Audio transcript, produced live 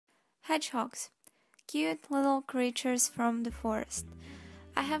Hedgehogs, cute little creatures from the forest.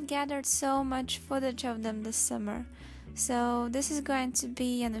 I have gathered so much footage of them this summer, so this is going to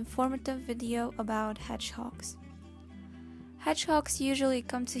be an informative video about hedgehogs. Hedgehogs usually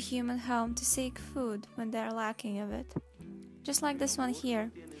come to human home to seek food when they're lacking of it. Just like this one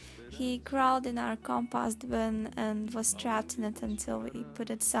here. He crawled in our compost bin and was trapped in it until we put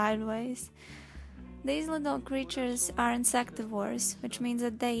it sideways. These little creatures are insectivores, which means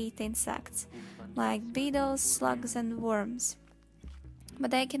that they eat insects, like beetles, slugs, and worms. But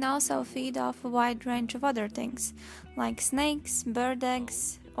they can also feed off a wide range of other things, like snakes, bird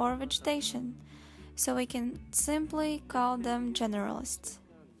eggs, or vegetation, so we can simply call them generalists.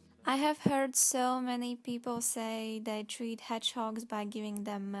 I have heard so many people say they treat hedgehogs by giving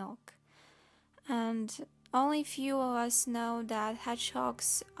them milk, and only few of us know that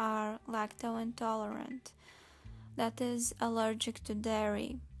hedgehogs are lacto-intolerant, that is, allergic to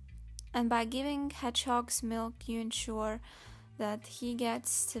dairy. And by giving hedgehogs milk, you ensure that he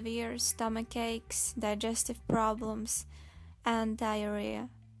gets severe stomach aches, digestive problems, and diarrhea.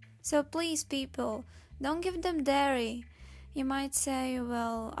 So please, people, don't give them dairy. You might say,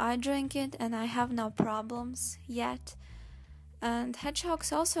 well, I drink it and I have no problems yet. And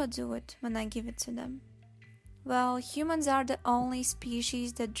hedgehogs also do it when I give it to them. Well, humans are the only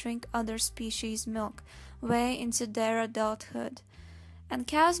species that drink other species' milk way into their adulthood. And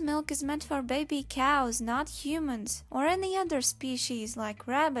cow's milk is meant for baby cows, not humans, or any other species like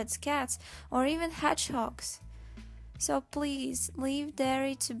rabbits, cats, or even hedgehogs. So please, leave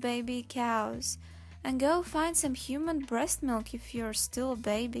dairy to baby cows, and go find some human breast milk if you're still a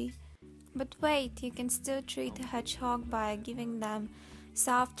baby. But wait, you can still treat a hedgehog by giving them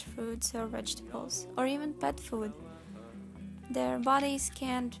soft fruits or vegetables, or even pet food. Their bodies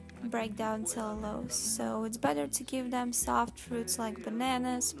can't break down cellulose, so it's better to give them soft fruits like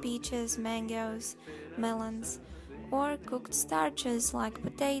bananas, peaches, mangoes, melons, or cooked starches like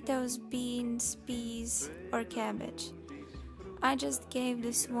potatoes, beans, peas, or cabbage. I just gave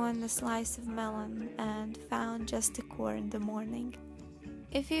this one a slice of melon and found just a core in the morning.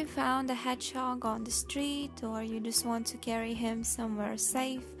 If you found a hedgehog on the street or you just want to carry him somewhere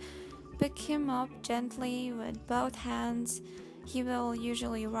safe, pick him up gently with both hands. He will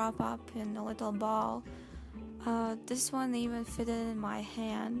usually wrap up in a little ball. This one even fitted in my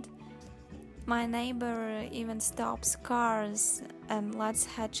hand. My neighbor even stops cars and lets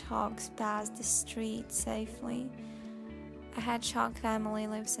hedgehogs pass the street safely. A hedgehog family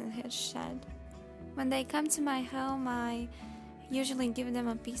lives in his shed. When they come to my home, I usually give them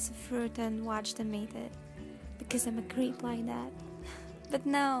a piece of fruit and watch them eat it, because I'm a creep like that. But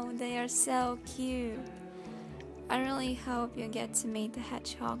no, they are so cute. I really hope you get to meet a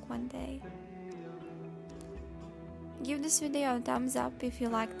hedgehog one day. Give this video a thumbs up if you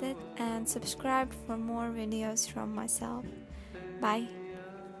liked it, and subscribe for more videos from myself. Bye.